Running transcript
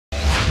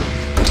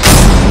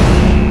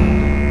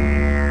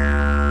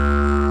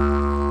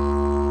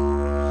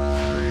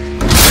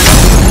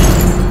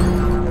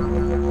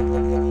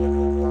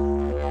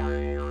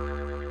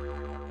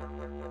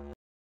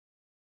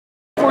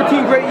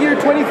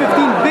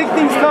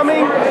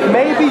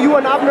you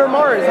and Abner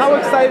Mares. How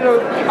excited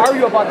are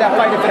you about that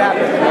fight if it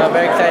happens?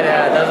 Very excited.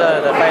 Those are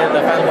the fighters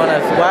the fans want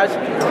us to watch.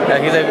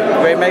 He's a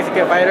great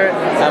Mexican fighter.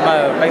 I'm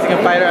a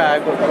Mexican fighter.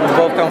 We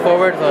both come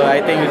forward, so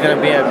I think it's going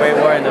to be a great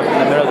war in the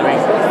middle of the ring.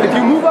 If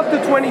you move up to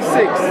 26,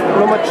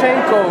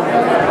 Lomachenko,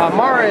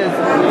 Mares,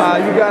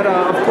 you got,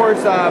 of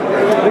course,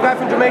 the guy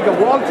from Jamaica,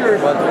 Walter,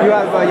 you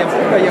have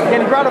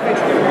Yevgeny Bradovich.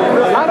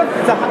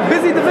 It's a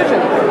busy division.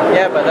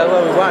 Yeah, but that's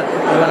what we want.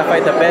 We want to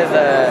fight the best.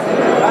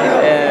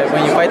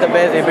 When you fight the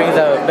best, it brings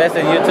the best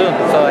in you too.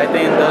 So I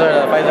think those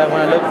are the fights I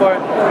want to look for,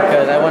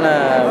 because I want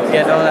to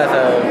get known as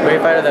a great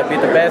fighter that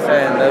beat the best,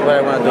 and that's what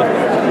I want to do.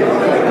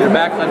 You're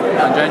back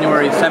on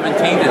January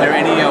 17th. Is there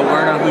any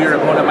word on who your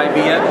opponent might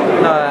be yet?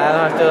 No,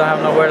 I still don't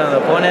have no word on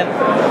the opponent,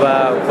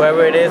 but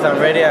whoever it is, I'm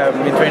ready. I've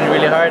been training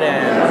really hard, and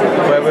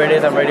whoever it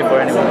is, I'm ready for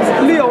anyone.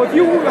 Leo, if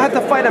you had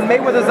to fight on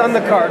Mayweather's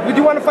undercard, would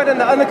you want to fight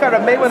on the undercard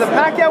of Mayweather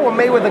Pacquiao or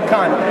Mayweather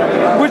Khan?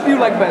 Which do you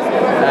like best?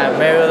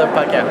 Mayweather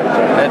Pacquiao.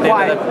 I think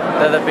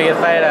that's the biggest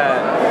fight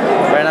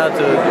right now.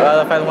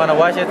 Other fans want to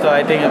watch it, so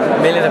I think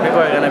millions of people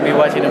are going to be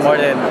watching it more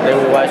than they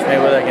will watch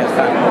Mayweather against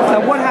Khan.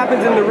 Now, what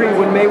happens in the ring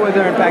when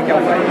Mayweather and Pacquiao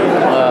fight?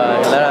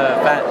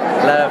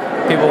 A lot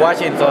of people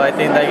watching, so I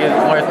think that gives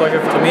more exposure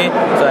to me,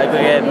 so I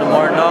could get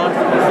more known,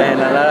 and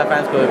a lot of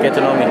fans could get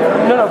to know me.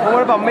 No, but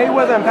what about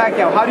Mayweather and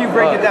Pacquiao? How do you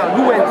break it down?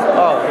 Who wins?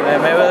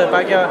 Mayweather and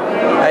Pacquiao,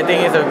 I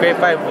think it's a great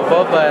fight for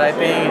both, but I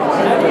think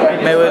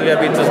Mayweather's gonna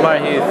be too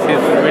smart. He's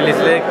really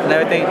slick and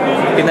everything.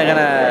 He's not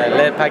gonna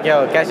let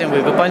Pacquiao catch him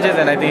with good punches,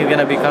 and I think he's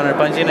gonna be counter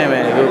punching him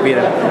and he'll beat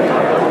him.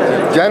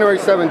 January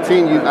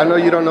 17, I know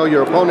you don't know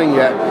your opponent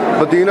yet,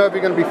 but do you know if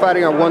you're going to be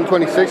fighting at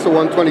 126 or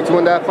 122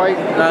 in that fight?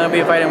 No, I'm going to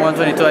be fighting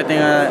 122. I think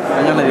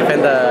I'm going to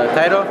defend the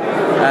title.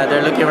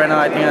 They're looking right now,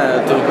 I think,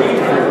 to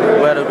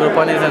where the good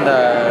opponents in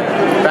the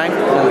rank,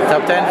 in the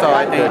top 10, so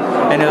I think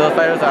any of those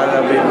fighters are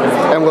going to be.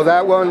 And will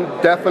that one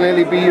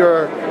definitely be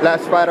your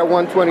last fight at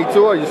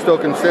 122, or are you still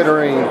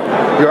considering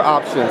your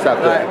options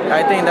after that?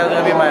 I think that's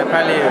going to be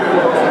probably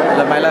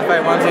my last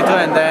fight, 122,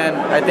 and then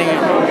I think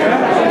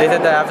they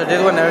said that after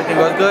this one, everything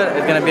goes good,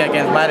 it's going to be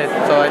against Mares.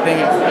 So I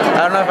think,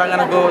 I don't know if I'm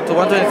going to go to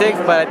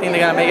 126, but I think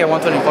they're going to make it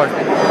 124.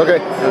 Okay.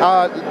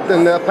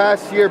 In the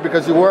past year,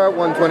 because you were at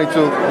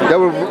 122,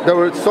 there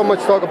were so much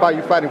talk about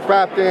you fighting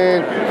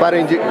Frampton,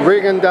 fighting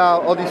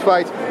Rigondeaux, all these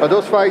fights. Are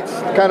those fights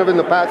kind of in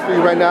the past for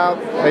you right now,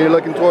 and you're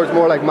looking towards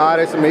more like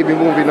Mares and maybe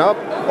moving up,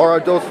 or are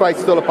those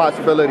fights still a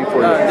possibility for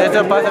you? There's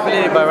a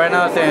possibility, but right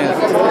now, since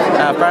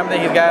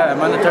Frampton, he's got a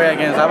mandatory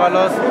against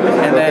Avalos,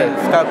 and then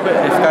Scott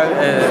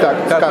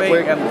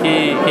Quigg,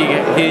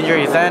 he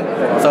injured his hand,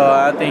 so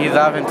I think he's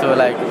off into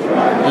like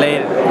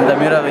late in the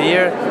middle of the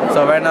year.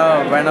 So right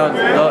now,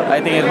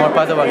 I think it's more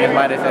possible against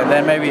Mares, and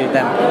then maybe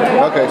them.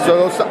 Okay,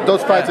 so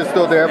those fights are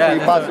still there for you,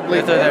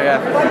 possibly? They're still there,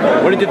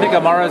 yeah. What did you think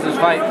of Mares'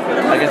 fight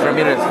against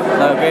Ramirez?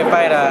 Great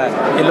fight.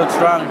 He looked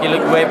strong. He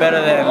looked way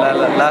better than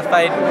last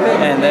fight,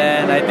 and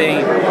then I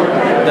think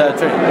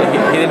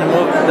he didn't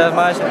move that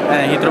much,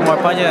 and he threw more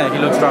punches, and he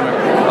looked stronger.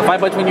 A fight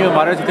between you and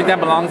Mares, you think that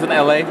belongs in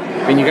LA?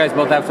 I mean, you guys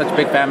both have such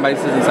big fan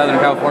bases in Southern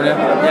California.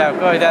 Yeah, of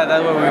course.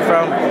 That's where we're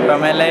from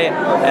LA,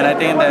 and I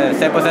think the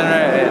Staples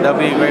Center, that'll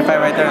be a great fight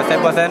right there in the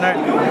Staples Center,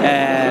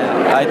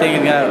 and I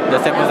think the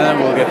Staples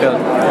Center will get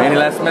filled. Any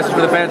last message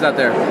for the fans out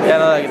there?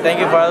 Yeah, thank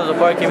you for all the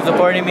support. Keep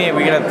supporting me.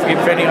 We're gonna keep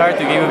training hard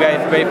to give you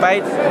guys great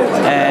fights,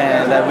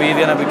 and we're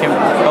gonna become.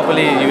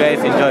 Hopefully, you guys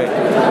enjoy.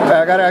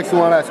 I gotta ask you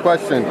one last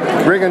question.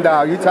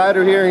 Rigondeaux, you tired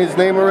of hearing his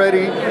name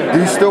already? Do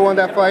you still want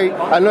that fight?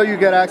 I know you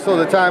get asked all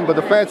the time, but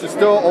the fans are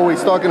still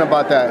always talking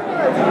about that.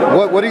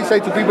 What do you say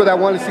to people that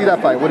want to see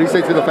that fight? What do you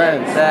say to the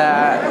fans?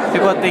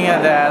 People think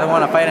that I don't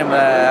want to fight him, but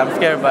I'm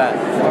scared. But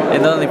it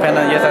doesn't depend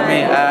on just on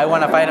me. I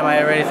want to fight him.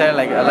 I already said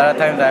like a lot of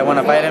times that I want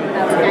to fight him,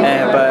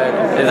 but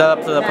it's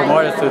up to the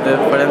promoters for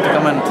them to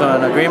come into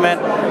an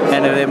agreement.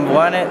 And if they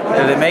want it,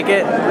 if they make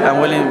it, I'm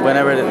willing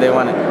whenever they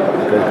want it.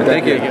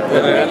 Thank you.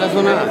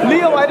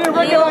 Leo, I didn't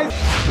recognize.